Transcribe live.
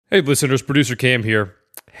Hey listeners, producer Cam here.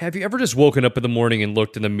 Have you ever just woken up in the morning and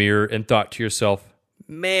looked in the mirror and thought to yourself,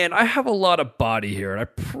 man, I have a lot of body hair and I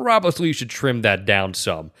probably should trim that down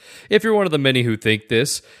some? If you're one of the many who think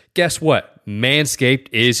this, guess what? Manscaped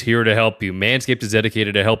is here to help you. Manscaped is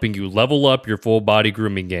dedicated to helping you level up your full body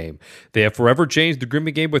grooming game. They have forever changed the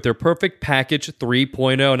grooming game with their Perfect Package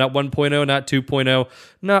 3.0, not 1.0, not 2.0,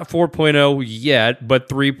 not 4.0 yet, but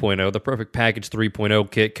 3.0. The Perfect Package 3.0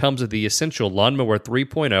 kit comes with the Essential Lawnmower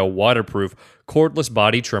 3.0 waterproof cordless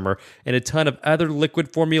body trimmer and a ton of other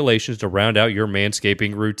liquid formulations to round out your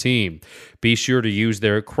manscaping routine. Be sure to use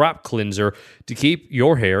their crop cleanser to keep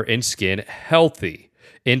your hair and skin healthy.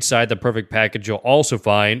 Inside the Perfect Package, you'll also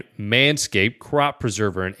find Manscaped Crop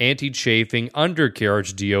Preserver, an anti-chafing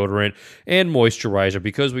undercarriage deodorant and moisturizer,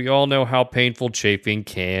 because we all know how painful chafing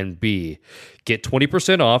can be. Get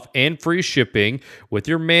 20% off and free shipping with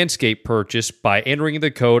your Manscaped purchase by entering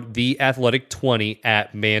the code THEATHLETIC20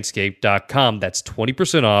 at manscaped.com. That's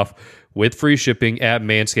 20% off with free shipping at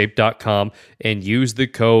manscaped.com and use the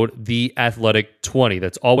code THEATHLETIC20.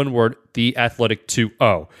 That's all one word,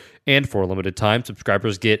 THEATHLETIC20. And for a limited time,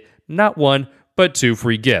 subscribers get not one, but two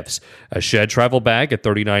free gifts. A Shed travel bag at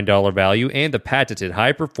 $39 value and the patented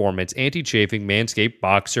high-performance anti-chafing Manscaped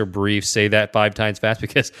Boxer Briefs. Say that 5 times fast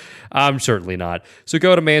because I'm certainly not. So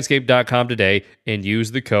go to manscaped.com today and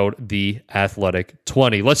use the code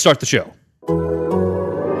THEATHLETIC20. Let's start the show.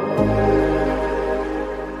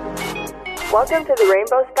 Welcome to the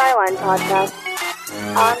Rainbow Skyline Podcast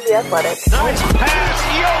on The Athletic. Nice pass,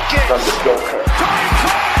 Jokic.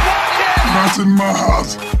 Not in my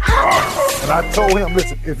house. And I told him,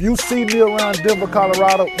 listen, if you see me around Denver,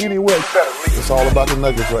 Colorado, anywhere, it's all about the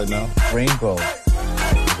Nuggets right now. Rainbow.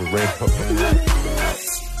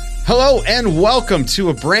 Hello and welcome to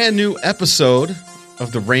a brand new episode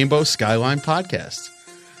of the Rainbow Skyline Podcast.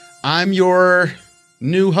 I'm your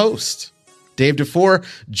new host, Dave DeFore,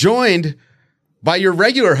 joined by your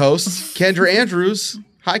regular host, Kendra Andrews.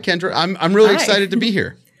 Hi, Kendra. I'm really excited to be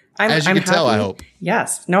here. As you can tell, I hope.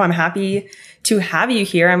 Yes. No, I'm happy to have you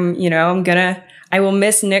here. I will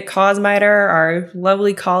miss Nick Kosmider, our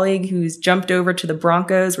lovely colleague who's jumped over to the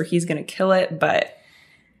Broncos where he's going to kill it, but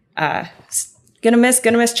gonna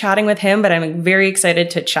miss chatting with him, but I'm very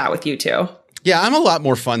excited to chat with you too. Yeah, I'm a lot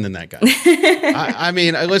more fun than that guy. I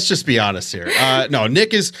mean, let's just be honest here. No,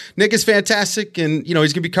 Nick is fantastic, and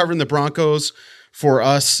he's gonna be covering the Broncos for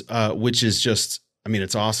us, which is just, I mean,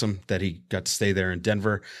 it's awesome that he got to stay there in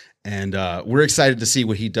Denver, and we're excited to see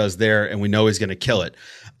what he does there, and we know he's gonna kill it.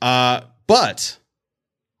 But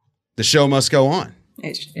the show must go on.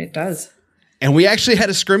 It does. And we actually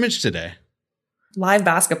had a scrimmage today. Live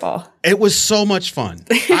basketball. It was so much fun.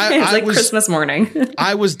 It was Christmas morning.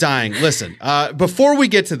 I was dying. Listen, before we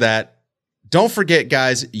get to that, don't forget,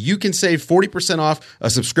 guys, you can save 40% off a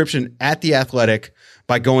subscription at The Athletic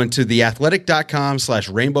by going to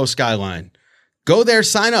theathletic.com/Rainbow Skyline. Go there,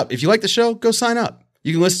 sign up. If you like the show, go sign up.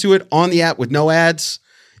 You can listen to it on the app with no ads.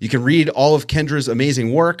 You can read all of Kendra's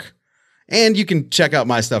amazing work, and you can check out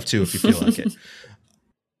my stuff too if you feel like it.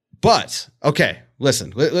 But, okay,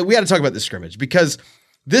 listen, we got to talk about this scrimmage because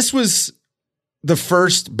this was the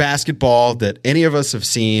first basketball that any of us have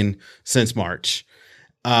seen since March.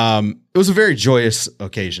 It was a very joyous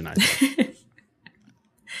occasion, I think.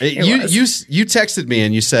 You texted me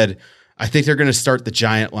and you said, I think they're going to start the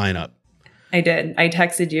Giant lineup. I did. I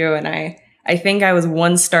texted you and I think I was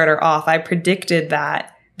one starter off. I predicted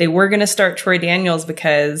that they were going to start Troy Daniels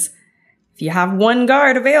because if you have one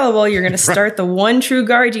guard available, you're going to start the one true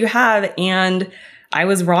guard you have. And I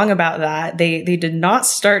was wrong about that. They did not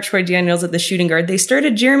start Troy Daniels at the shooting guard. They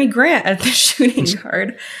started Jeremy Grant at the shooting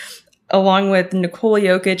guard, along with Nikola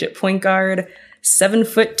Jokic at point guard,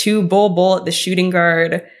 7'2" Bol at the shooting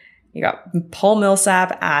guard. You got Paul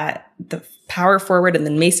Millsap at the power forward and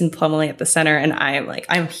then Mason Plumlee at the center. And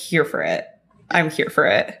I'm here for it. I'm here for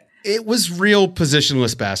it. It was real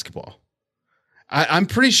positionless basketball. I'm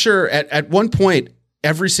pretty sure at one point,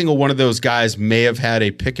 every single one of those guys may have had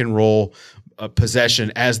a pick and roll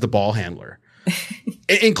possession as the ball handler,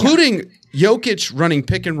 including Jokic running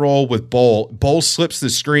pick and roll with Bol. Bol slips the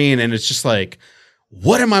screen and it's just like,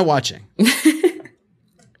 what am I watching?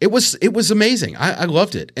 It was amazing. I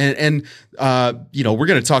loved it. And we're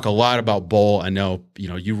going to talk a lot about Bol. I know,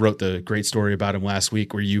 you wrote the great story about him last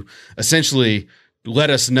week where you essentially let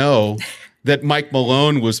us know that Mike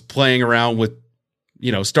Malone was playing around with,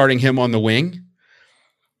 starting him on the wing.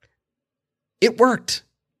 It worked.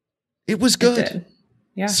 It was good. It did.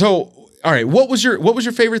 Yeah. So, all right, what was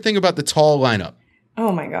your favorite thing about the tall lineup?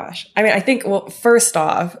 Oh my gosh. I mean, first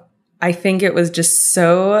off, I think it was just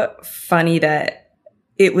so funny that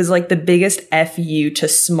it was like the biggest FU to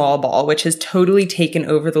small ball, which has totally taken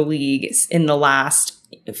over the league in the last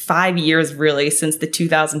 5 years, really, since the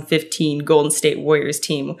 2015 Golden State Warriors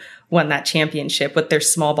team won that championship with their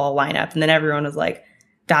small ball lineup. And then everyone was like,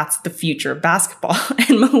 that's the future of basketball.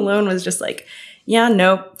 And Malone was just like, yeah,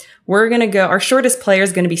 no, we're going to go. Our shortest player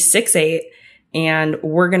is going to be 6'8", and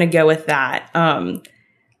we're going to go with that.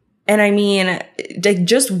 And I mean, like,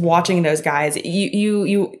 just watching those guys,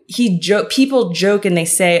 people joke and they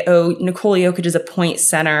say, oh, Nikola Jokic is a point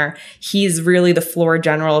center. He's really the floor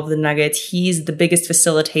general of the Nuggets. He's the biggest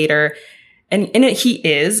facilitator. And he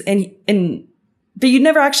is. But you'd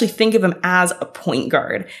never actually think of him as a point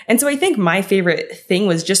guard. And so I think my favorite thing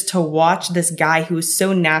was just to watch this guy who was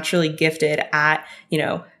so naturally gifted at,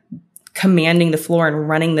 commanding the floor and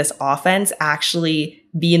running this offense actually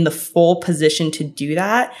be in the full position to do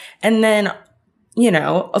that. And then,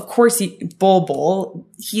 of course, Bol,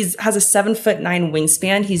 has a 7'9"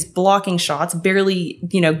 wingspan. He's blocking shots, barely,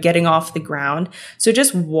 getting off the ground. So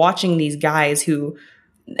just watching these guys who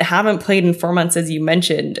haven't played in 4 months, as you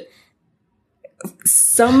mentioned,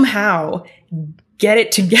 somehow get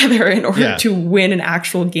it together in order to win an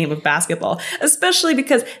actual game of basketball, especially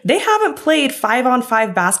because they haven't played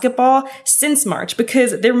 5-on-5 basketball since March,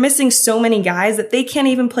 because they're missing so many guys that they can't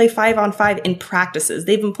even play 5-on-5 in practices.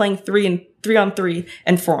 They've been playing 3-on-3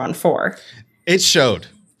 and 4-on-4. It showed.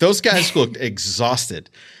 Those guys looked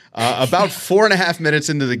exhausted. About 4.5 minutes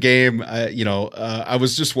into the game, I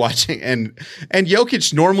was just watching, and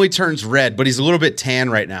Jokic normally turns red, but he's a little bit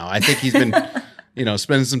tan right now. I think he's been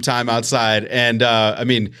spending some time outside. And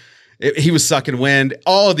he was sucking wind.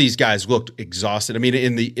 All of these guys looked exhausted. I mean,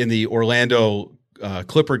 in the Orlando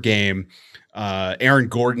Clipper game, Aaron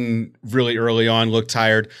Gordon really early on looked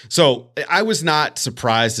tired. So I was not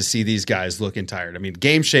surprised to see these guys looking tired. I mean,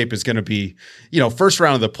 game shape is going to be, first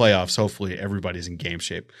round of the playoffs. Hopefully everybody's in game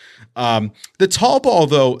shape. The tall ball,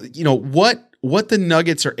 though, what the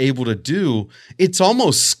Nuggets are able to do, it's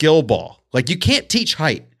almost skill ball. Like, you can't teach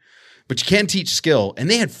height, but you can teach skill. And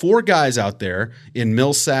they had 4 guys out there in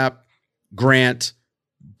Millsap, Grant,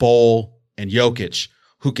 Bol, and Jokic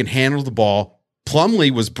who can handle the ball.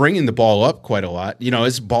 Plumlee was bringing the ball up quite a lot.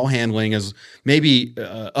 His ball handling is maybe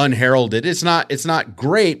unheralded. It's not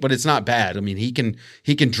great, but it's not bad. I mean, he can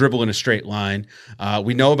dribble in a straight line.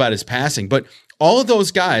 We know about his passing, but all of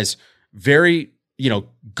those guys, very,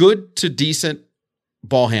 good to decent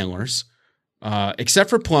ball handlers, except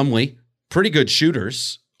for Plumlee, pretty good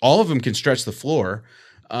shooters. All of them can stretch the floor.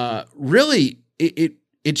 Really,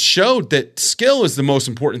 it showed that skill is the most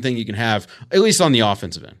important thing you can have, at least on the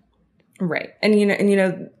offensive end. Right.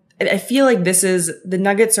 And I feel like the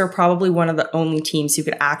Nuggets are probably one of the only teams who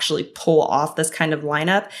could actually pull off this kind of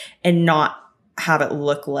lineup and not have it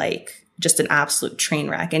look like just an absolute train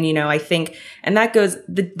wreck. And, I think, and that goes,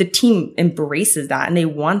 the team embraces that and they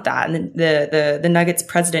want that. And the Nuggets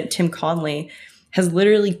president, Tim Connelly, has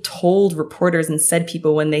literally told reporters and said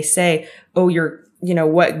people when they say, oh,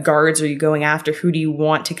 what guards are you going after? Who do you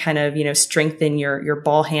want to kind of, strengthen your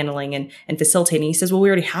ball handling and facilitating? He says, well, we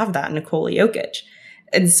already have that in Nikola Jokic.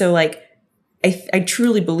 And so I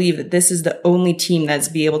truly believe that this is the only team that's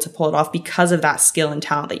be able to pull it off because of that skill and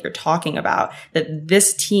talent that you're talking about, that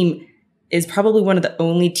this team is probably one of the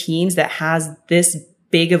only teams that has this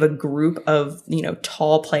big of a group of,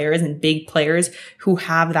 tall players and big players who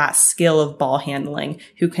have that skill of ball handling,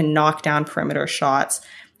 who can knock down perimeter shots,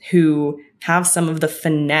 who have some of the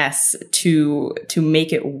finesse to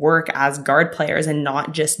make it work as guard players and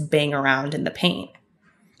not just bang around in the paint.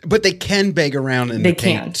 But they can bang around in the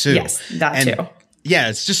paint too. Yes, too. Yeah,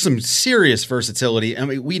 it's just some serious versatility. I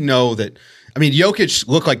mean, we know that. I mean, Jokic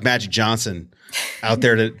looked like Magic Johnson out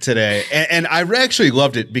there today, and I actually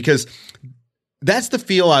loved it because that's the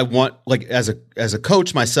feel I want. Like as a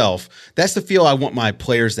coach myself, that's the feel I want my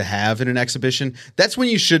players to have in an exhibition. That's when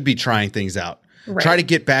you should be trying things out. Right. Try to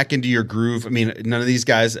get back into your groove. I mean, none of these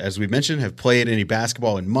guys, as we mentioned, have played any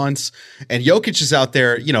basketball in months. And Jokic is out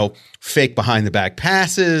there, fake behind the back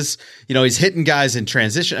passes. He's hitting guys in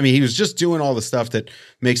transition. I mean, he was just doing all the stuff that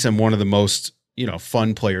makes him one of the most,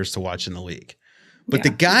 fun players to watch in the league. But the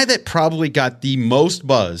guy that probably got the most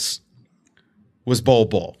buzz was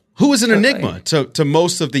Bol, who was an enigma to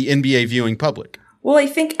most of the NBA viewing public. Well, I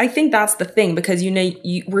think that's the thing because,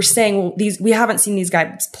 we're saying, well, we haven't seen these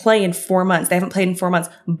guys play in 4 months. They haven't played in 4 months.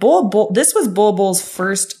 This was Bol's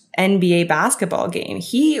first NBA basketball game.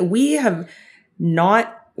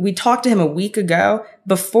 We talked to him a week ago.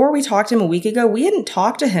 Before we talked to him a week ago, we hadn't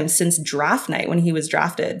talked to him since draft night when he was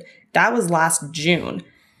drafted. That was last June.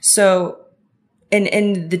 So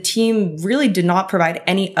And the team really did not provide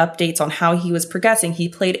any updates on how he was progressing. He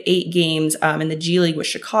played 8 games in the G League with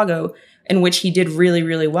Chicago, in which he did really,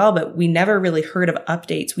 really well, but we never really heard of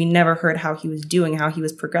updates. We never heard how he was doing, how he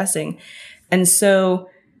was progressing. And so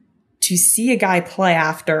to see a guy play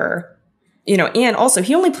after, and also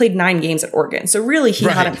he only played 9 games at Oregon. So really he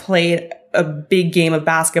hadn't played a big game of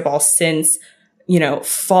basketball since,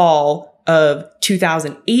 fall of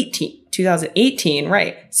 2018,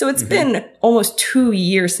 right? So it's been almost 2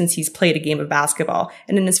 years since he's played a game of basketball.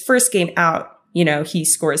 And in his first game out, he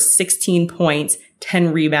scores 16 points,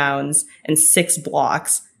 10 rebounds, and 6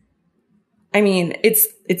 blocks. I mean, it's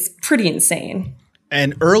pretty insane.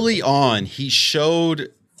 And early on, he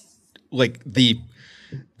showed like the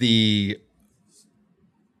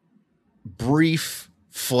brief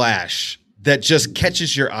flash that just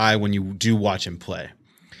catches your eye when you do watch him play.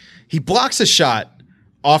 He blocks a shot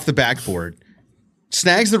off the backboard,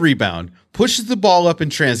 snags the rebound, pushes the ball up in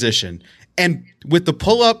transition, and with the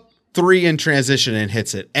pull-up 3 in transition and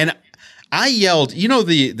hits it. And I yelled,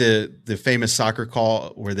 the famous soccer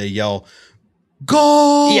call where they yell,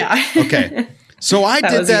 "Goal!" Yeah. Okay. So I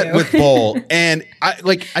did that with Bol, and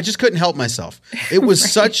I just couldn't help myself. It was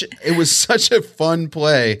such a fun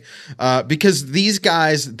play because these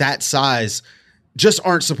guys that size just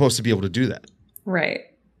aren't supposed to be able to do that. Right.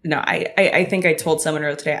 No, I think I told someone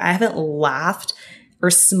earlier today, I haven't laughed or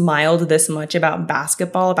smiled this much about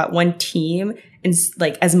basketball, about one team, and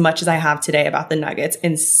like as much as I have today about the Nuggets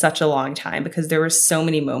in such a long time, because there were so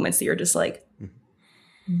many moments that you're just like,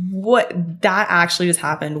 what, that actually just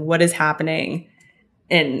happened? What is happening?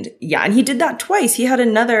 And yeah, and he did that twice. He had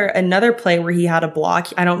another play where he had a block.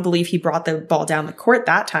 I don't believe he brought the ball down the court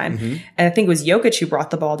that time. And I think it was Jokic who brought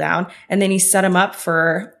the ball down, and then he set him up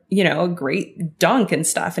for, a great dunk and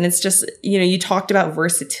stuff. And it's just, you talked about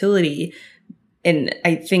versatility, and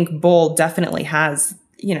I think Bol definitely has,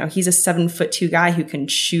 he's a 7'2" guy who can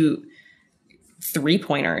shoot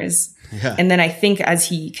 3-pointers. Yeah. And then I think as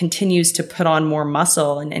he continues to put on more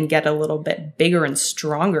muscle and get a little bit bigger and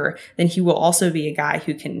stronger, then he will also be a guy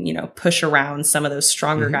who can, push around some of those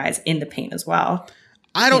stronger guys in the paint as well.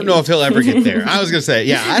 I don't know if he'll ever get there. I was going to say,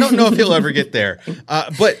 yeah, I don't know if he'll ever get there.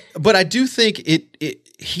 But I do think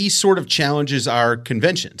he sort of challenges our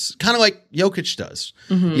conventions, kind of like Jokic does.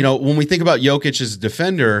 When we think about Jokic as a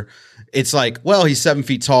defender, it's like, well, he's 7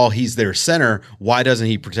 feet tall. He's their center. Why doesn't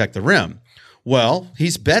he protect the rim? Well,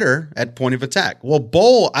 he's better at point of attack. Well,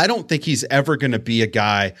 Bol, I don't think he's ever going to be a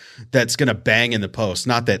guy that's going to bang in the post.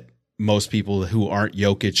 Not that most people who aren't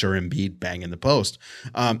Jokic or Embiid bang in the post.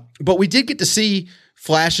 But we did get to see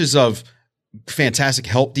flashes of fantastic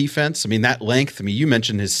help defense. I mean, that length, you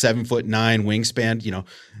mentioned his 7'9" wingspan,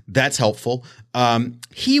 that's helpful.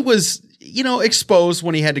 He was, exposed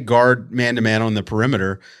when he had to guard man-to-man on the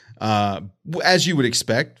perimeter, as you would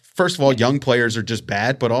expect. First of all, young players are just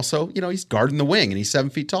bad, but also, he's guarding the wing and he's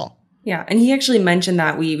 7 feet tall. Yeah. And he actually mentioned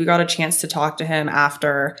that we got a chance to talk to him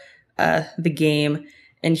after the game.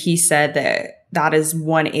 And he said that is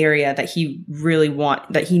one area that he really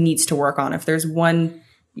that he needs to work on. If there's one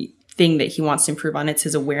thing that he wants to improve on, it's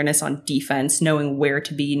his awareness on defense, knowing where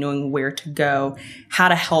to be, knowing where to go, how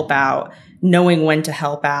to help out, knowing when to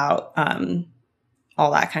help out,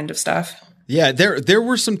 all that kind of stuff. Yeah, there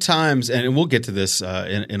were some times, and we'll get to this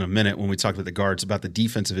in a minute when we talk about the guards, about the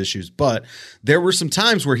defensive issues, but there were some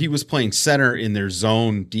times where he was playing center in their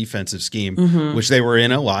zone defensive scheme, which they were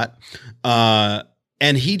in a lot.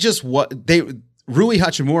 And he just Rui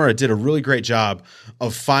Hachimura did a really great job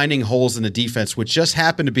of finding holes in the defense, which just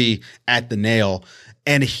happened to be at the nail.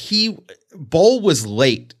 And Bol was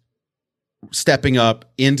late stepping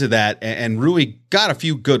up into that, and Rui got a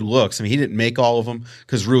few good looks. He didn't make all of them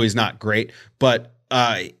because Rui's not great, but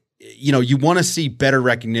you want to see better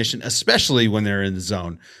recognition, especially when they're in the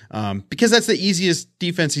zone, because that's the easiest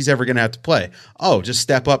defense he's ever going to have to play. Oh, just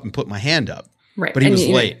step up and put my hand up. Right. But he was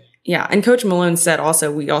late. Yeah. And Coach Malone said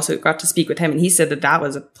also, we also got to speak with him, and he said that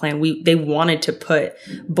was a plan. They wanted to put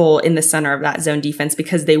Bol in the center of that zone defense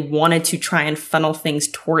because they wanted to try and funnel things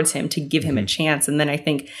towards him to give him a chance. And then I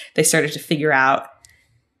think they started to figure out,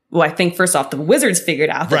 well, I think first off, the Wizards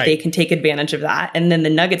figured out that they can take advantage of that. And then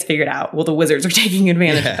the Nuggets figured out, well, the Wizards are taking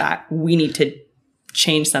advantage of that. We need to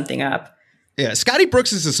change something up. Yeah. Scotty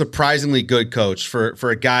Brooks is a surprisingly good coach for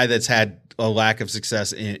a guy that's had a lack of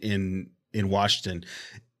success in Washington.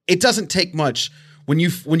 It doesn't take much when you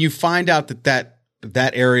find out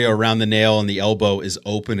that area around the nail and the elbow is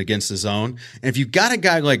open against the zone. And if you've got a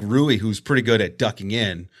guy like Rui who's pretty good at ducking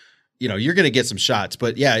in, you're going to get some shots.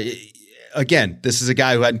 But yeah, again, this is a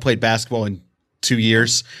guy who hadn't played basketball in 2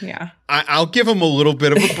 years. Yeah. I'll give him a little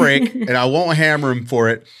bit of a break, and I won't hammer him for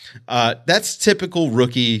it. That's typical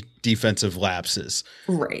rookie defensive lapses.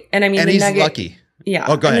 Right. And I mean, and he's lucky. Yeah.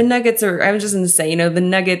 Oh, go ahead. And the Nuggets I was just going to say, the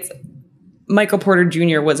Nuggets, Michael Porter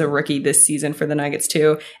Jr. was a rookie this season for the Nuggets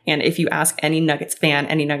too. And if you ask any Nuggets fan,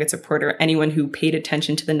 any Nuggets reporter, anyone who paid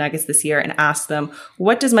attention to the Nuggets this year and ask them,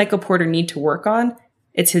 what does Michael Porter need to work on?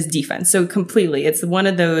 It's his defense. So completely, it's one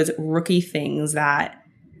of those rookie things that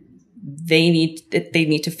they need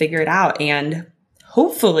to figure it out. And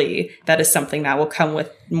hopefully that is something that will come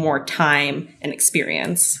with more time and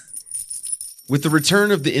experience. With the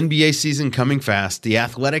return of the NBA season coming fast, The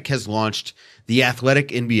Athletic has launched The Athletic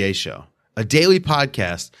NBA Show, a daily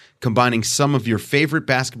podcast combining some of your favorite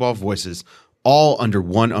basketball voices all under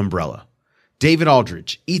one umbrella. David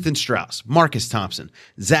Aldridge, Ethan Strauss, Marcus Thompson,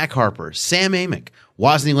 Zach Harper, Sam Amick,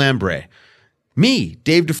 Wosny Lambre, me,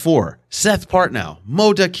 Dave DeFore, Seth Partnow,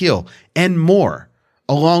 Mo Dakhil, and more,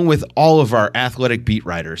 along with all of our athletic beat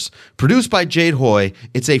writers. Produced by Jade Hoy,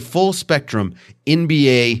 it's a full-spectrum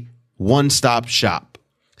NBA one-stop shop.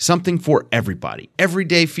 Something for everybody. Every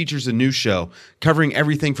day features a new show covering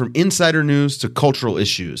everything from insider news to cultural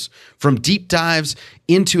issues, from deep dives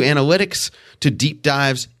into analytics to deep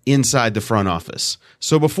dives inside the front office.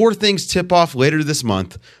 So before things tip off later this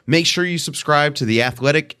month, make sure you subscribe to The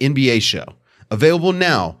Athletic NBA Show. Available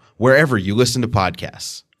now wherever you listen to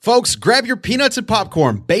podcasts. Folks, grab your peanuts and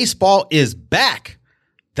popcorn. Baseball is back.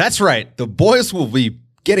 That's right. The boys will be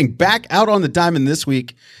getting back out on the diamond this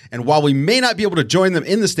week. And while we may not be able to join them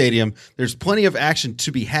in the stadium, there's plenty of action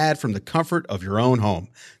to be had from the comfort of your own home.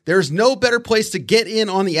 There's no better place to get in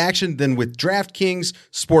on the action than with DraftKings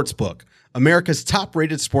Sportsbook, America's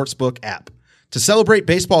top-rated sportsbook app. To celebrate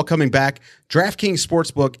baseball coming back, DraftKings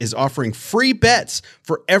Sportsbook is offering free bets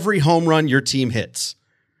for every home run your team hits.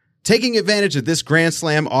 Taking advantage of this Grand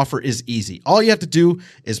Slam offer is easy. All you have to do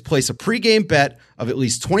is place a pregame bet of at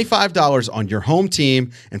least $25 on your home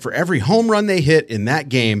team, and for every home run they hit in that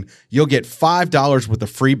game, you'll get $5 worth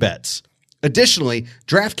of free bets. Additionally,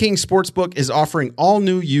 DraftKings Sportsbook is offering all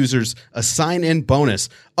new users a sign-in bonus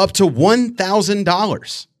up to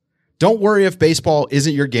 $1,000. Don't worry if baseball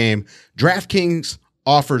isn't your game. DraftKings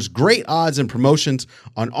offers great odds and promotions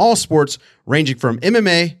on all sports ranging from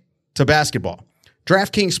MMA to basketball.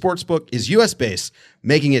 DraftKings Sportsbook is US-based,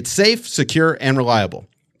 making it safe, secure, and reliable.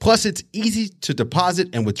 Plus, it's easy to deposit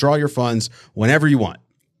and withdraw your funds whenever you want.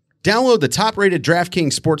 Download the top-rated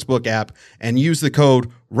DraftKings Sportsbook app and use the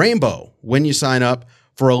code RAINBOW when you sign up.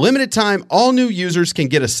 For a limited time, all new users can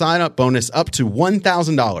get a sign-up bonus up to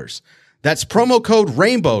 $1,000. That's promo code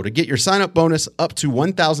RAINBOW to get your sign-up bonus up to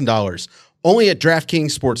 $1,000, only at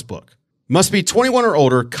DraftKings Sportsbook. Must be 21 or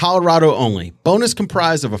older, Colorado only. Bonus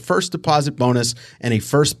comprised of a first deposit bonus and a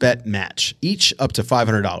first bet match, each up to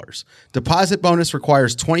 $500. Deposit bonus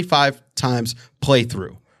requires 25 times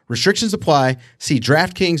playthrough. Restrictions apply. See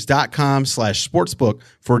DraftKings.com/sportsbook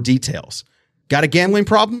for details. Got a gambling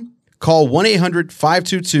problem? Call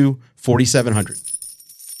 1-800-522-4700.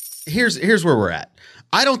 Here's where we're at.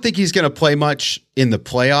 I don't think he's going to play much in the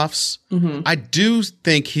playoffs. Mm-hmm. I do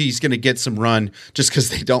think he's going to get some run just because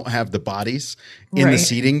they don't have the bodies in the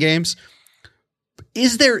seeding games.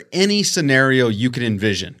 Is there any scenario you can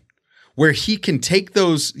envision where he can take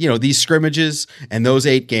those, these scrimmages and those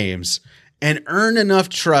 8 games and earn enough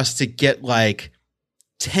trust to get like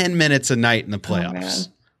 10 minutes a night in the playoffs?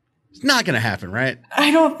 It's not going to happen, right?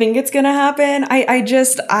 I don't think it's going to happen.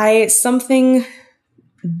 Something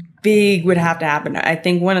big would have to happen. I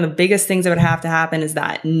think one of the biggest things that would have to happen is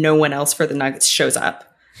that no one else for the Nuggets shows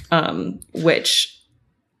up, which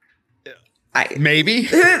maybe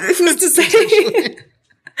who's to say?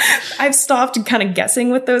 I've stopped kind of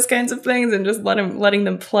guessing with those kinds of things and just letting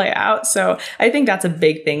them play out. So I think that's a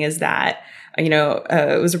big thing is that,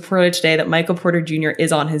 it was reported today that Michael Porter Jr.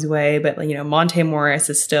 is on his way, but Monte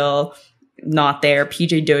Morris is still not there.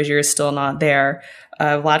 PJ Dozier is still not there.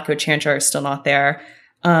 Vlatko Čančar is still not there.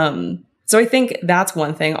 So I think that's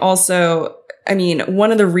one thing. Also,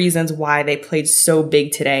 one of the reasons why they played so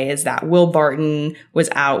big today is that Will Barton was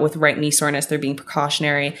out with right knee soreness. They're being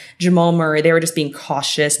precautionary. Jamal Murray, they were just being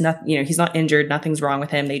cautious. He's not injured. Nothing's wrong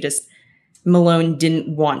with him. Malone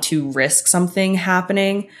didn't want to risk something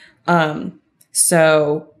happening.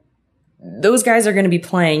 So those guys are going to be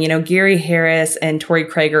playing. Gary Harris and Torrey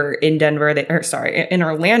Craig are in in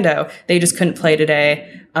Orlando. They just couldn't play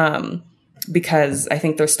today. Because I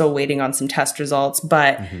think they're still waiting on some test results.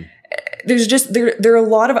 But there's there are a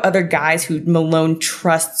lot of other guys who Malone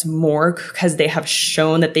trusts more because they have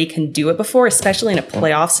shown that they can do it before, especially in a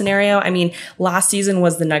playoff scenario. Last season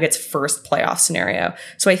was the Nuggets' first playoff scenario.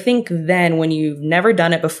 So I think then when you've never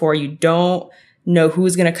done it before, you don't know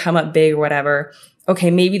who's going to come up big or whatever.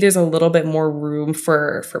 Okay, maybe there's a little bit more room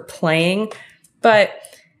for playing, but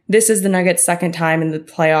this is the Nuggets' second time in the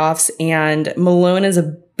playoffs, and Malone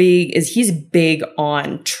he's big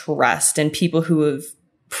on trust and people who have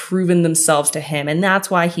proven themselves to him. And that's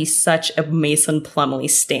why he's such a Mason Plumlee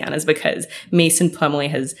stan, is because Mason Plumlee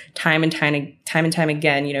has time and time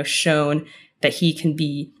again, shown that he can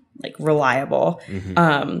be like reliable.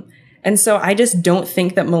 And so I just don't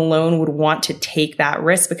think that Malone would want to take that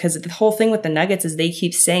risk, because the whole thing with the Nuggets is they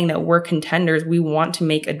keep saying that we're contenders. We want to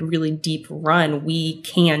make a really deep run. We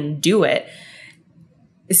can do it.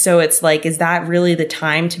 So it's like, is that really the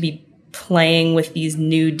time to be playing with these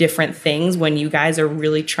new different things when you guys are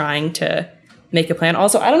really trying to make a plan?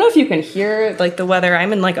 Also, I don't know if you can hear like the weather.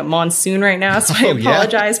 I'm in like a monsoon right now, so I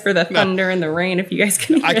apologize for the thunder and the rain if you guys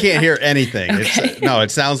can hear. I can't hear anything. Okay.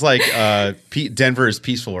 It sounds like Denver is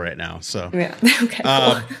peaceful right now. So yeah. Okay.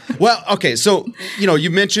 Cool. So you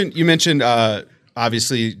mentioned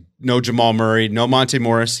obviously no Jamal Murray, no Monte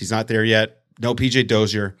Morris. He's not there yet. No PJ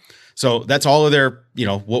Dozier. So that's all of their,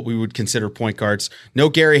 what we would consider point guards. No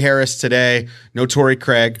Gary Harris today. No Torrey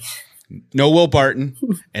Craig. No Will Barton,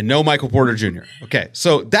 and no Michael Porter Jr. Okay,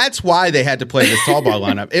 so that's why they had to play this tall ball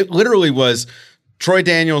lineup. It literally was Troy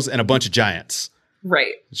Daniels and a bunch of giants.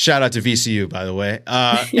 Right. Shout out to VCU, by the way.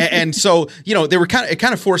 And so, they were it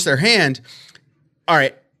kind of forced their hand. All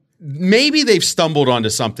right, maybe they've stumbled onto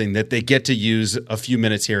something that they get to use a few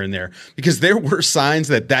minutes here and there, because there were signs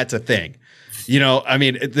that that's a thing.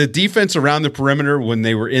 The defense around the perimeter when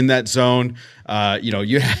they were in that zone,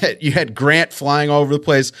 you had Grant flying all over the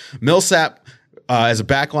place, Millsap as a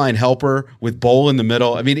backline helper with Bol in the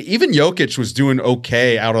middle. I mean, even Jokic was doing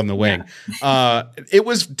okay out on the wing. Yeah. It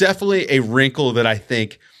was definitely a wrinkle that I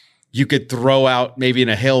think you could throw out maybe in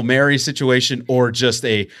a Hail Mary situation or just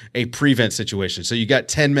a prevent situation. So you got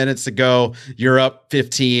 10 minutes to go. You're up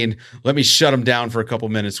 15. Let me shut them down for a couple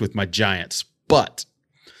minutes with my Giants. But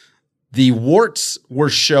the warts were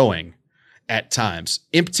showing at times,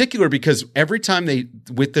 in particular because every time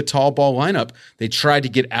with the tall ball lineup, they tried to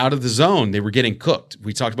get out of the zone, they were getting cooked.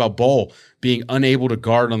 We talked about Bol being unable to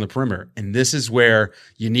guard on the perimeter. And this is where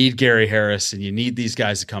you need Gary Harris and you need these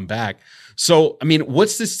guys to come back. So,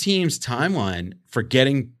 what's this team's timeline for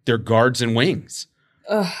getting their guards and wings?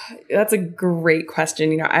 That's a great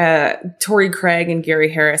question. Torrey Craig and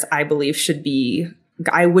Gary Harris, I believe,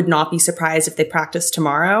 I would not be surprised if they practice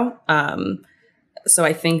tomorrow. So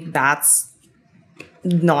I think that's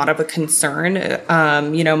not of a concern.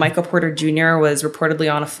 Michael Porter Jr. was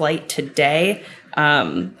reportedly on a flight today.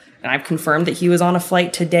 And I've confirmed that he was on a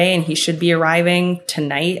flight today and he should be arriving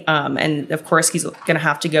tonight. And of course, he's going to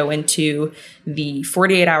have to go into the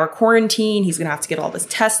 48-hour quarantine. He's going to have to get all this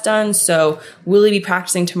tests done. So will he be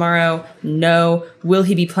practicing tomorrow? No. Will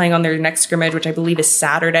he be playing on their next scrimmage, which I believe is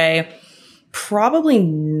Saturday? Probably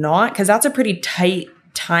not, because that's a pretty tight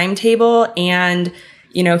timetable. And,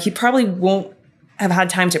 he probably won't have had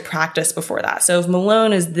time to practice before that. So if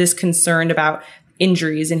Malone is this concerned about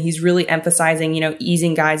injuries and he's really emphasizing,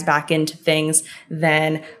 easing guys back into things,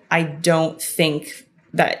 then I don't think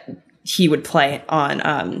that he would play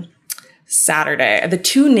on Saturday. The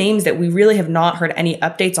two names that we really have not heard any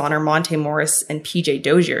updates on are Monte Morris and PJ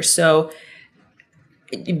Dozier. So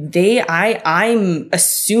I'm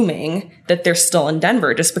assuming that they're still in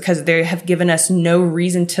Denver just because they have given us no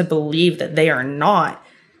reason to believe that they are not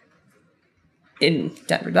in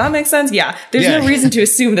Denver. Does that make sense? Yeah. There's no reason to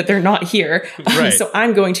assume that they're not here. Right. So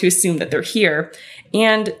I'm going to assume that they're here.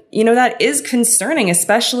 And, that is concerning,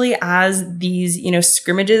 especially as these,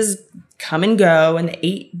 scrimmages come and go and the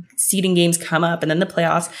 8 seeding games come up and then the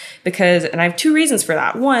playoffs, and I have 2 reasons for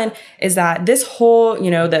that. One is that this whole,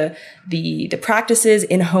 the practices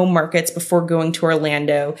in home markets before going to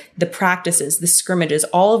Orlando, the practices, the scrimmages,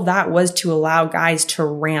 all of that was to allow guys to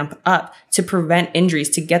ramp up, to prevent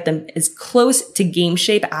injuries, to get them as close to game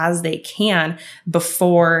shape as they can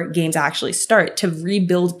before games actually start, to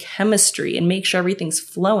rebuild chemistry and make sure everything's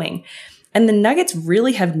flowing. And the Nuggets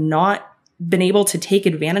really have not been able to take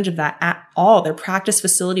advantage of that at all. Their practice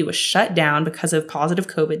facility was shut down because of positive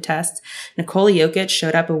COVID tests. Nikola Jokic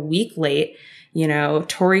showed up a week late.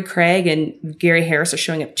 Torrey Craig and Gary Harris are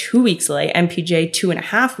showing up 2 weeks late. MPJ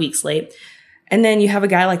 2.5 weeks late. And then you have a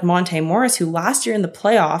guy like Monte Morris, who last year in the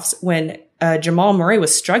playoffs, when Jamal Murray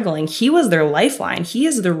was struggling, he was their lifeline. He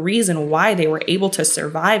is the reason why they were able to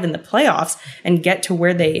survive in the playoffs and get to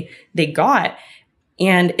where they got.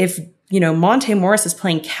 And if Monte Morris is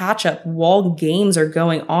playing catch up while games are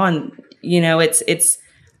going on, it's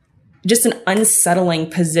just an unsettling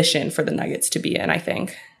position for the Nuggets to be in, I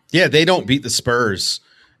think. Yeah, they don't beat the Spurs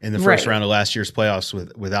in the first round of last year's playoffs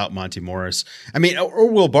without Monty Morris. I mean, or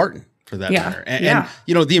Will Barton for that matter. And,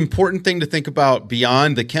 you know, the important thing to think about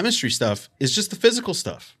beyond the chemistry stuff is just the physical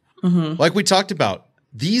stuff. Like we talked about,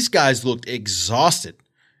 these guys looked exhausted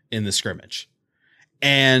in the scrimmage.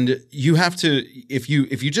 And you have to, if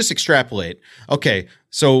you just extrapolate, okay,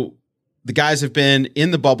 so the guys have been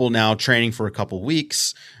in the bubble now training for a couple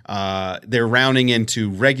weeks. They're rounding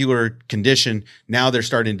into regular condition. Now they're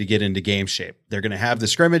starting to get into game shape. They're going to have the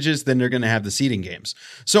scrimmages, then they're going to have the seeding games.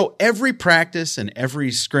 So every practice and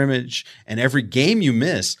every scrimmage and every game you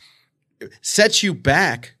miss sets you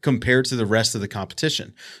back compared to the rest of the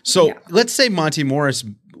competition. So let's say Monty Morris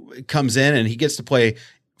comes in and he gets to play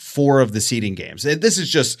 4 of the seeding games. This is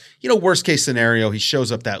just, you know, worst case scenario. He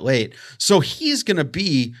shows up that late. So he's going to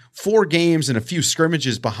be 4 games and a few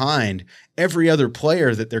scrimmages behind every other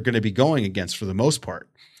player that they're going to be going against for the most part.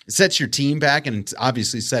 It sets your team back, and it's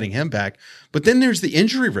obviously setting him back. But then there's the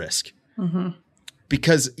injury risk.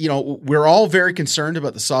 Because, you know, we're all very concerned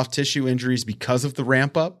about the soft tissue injuries because of the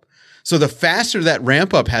ramp up. So the faster that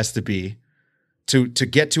ramp up has to be to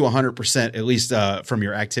get to 100%, at least from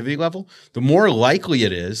your activity level, the more likely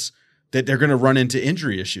it is that they're going to run into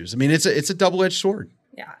injury issues. I mean, it's a double-edged sword.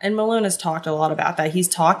 Yeah, and Malone has talked a lot about that. He's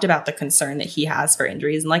talked about the concern that he has for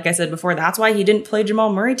injuries. And like I said before, that's why he didn't play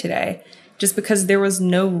Jamal Murray today, just because there was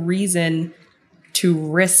no reason to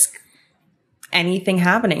risk anything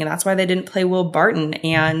happening. And that's why they didn't play Will Barton.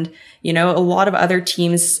 And, you know, a lot of other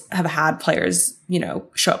teams have had players, you know,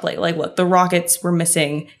 show up late. Like, look, the Rockets were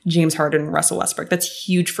missing James Harden and Russell Westbrook. That's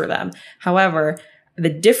huge for them. However, the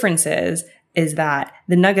difference is that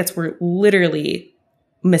the Nuggets were literally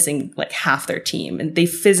missing like half their team, and they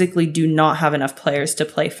physically do not have enough players to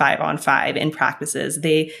play 5-on-5 in practices.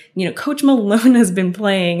 They, you know, Coach Malone has been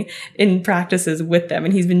playing in practices with them,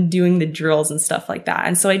 and he's been doing the drills and stuff like that.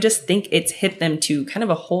 And so I just think it's hit them to kind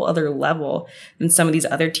of a whole other level than some of these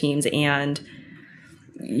other teams. And,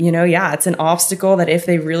 you know, yeah, it's an obstacle that if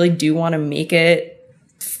they really do want to make it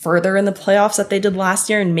further in the playoffs that they did last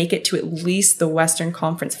year and make it to at least the Western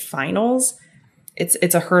Conference Finals,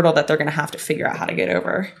 it's a hurdle that they're going to have to figure out how to get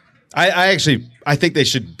over. I think they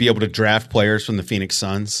should be able to draft players from the Phoenix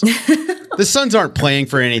Suns. The Suns aren't playing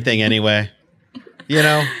for anything anyway. You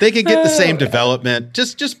know, they could get the same development.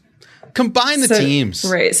 Just combine the teams.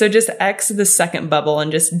 Right. So just X the second bubble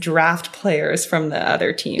and just draft players from the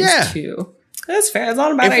other teams too. That's fair. It's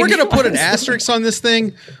not a bad idea. If we're going to put an asterisk on this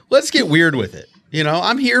thing, let's get weird with it. You know,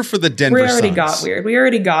 I'm here for the Denver Suns. We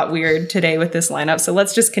already got weird today with this lineup, so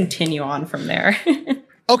let's just continue on from there.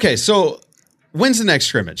 Okay, so when's the next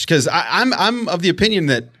scrimmage? Because I'm of the opinion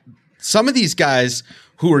that some of these guys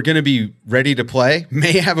who are going to be ready to play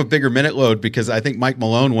may have a bigger minute load, because I think Mike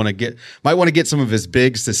Malone might want to get some of his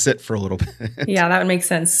bigs to sit for a little bit. Yeah, that would make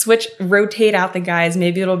sense. Rotate out the guys.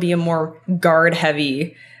 Maybe it'll be a more guard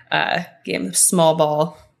heavy game, small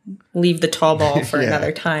ball. Leave the tall ball for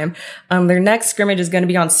another time. Their next scrimmage is going to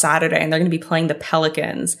be on Saturday, and they're going to be playing the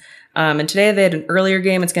Pelicans. And today they had an earlier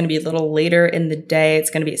game. It's going to be a little later in the day. It's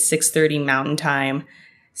going to be at 6:30 Mountain Time.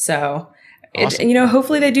 So, awesome. You know,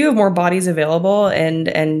 hopefully they do have more bodies available,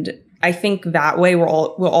 and I think that way we'll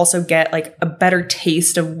also get like a better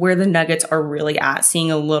taste of where the Nuggets are really at, seeing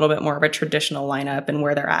a little bit more of a traditional lineup and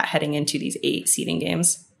where they're at heading into these 8 seeding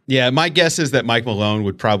games. Yeah, my guess is that Mike Malone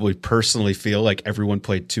would probably personally feel like everyone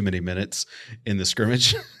played too many minutes in the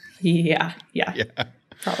scrimmage. Yeah,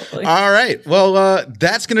 probably. All right. Well,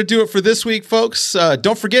 that's going to do it for this week, folks.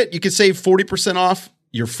 Don't forget, you can save 40% off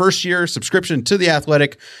your first year subscription to The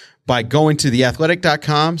Athletic by going to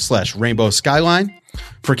theathletic.com/rainbow skyline.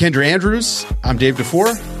 For Kendra Andrews, I'm Dave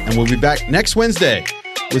DeFore, and we'll be back next Wednesday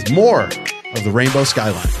with more of the Rainbow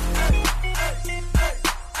Skyline.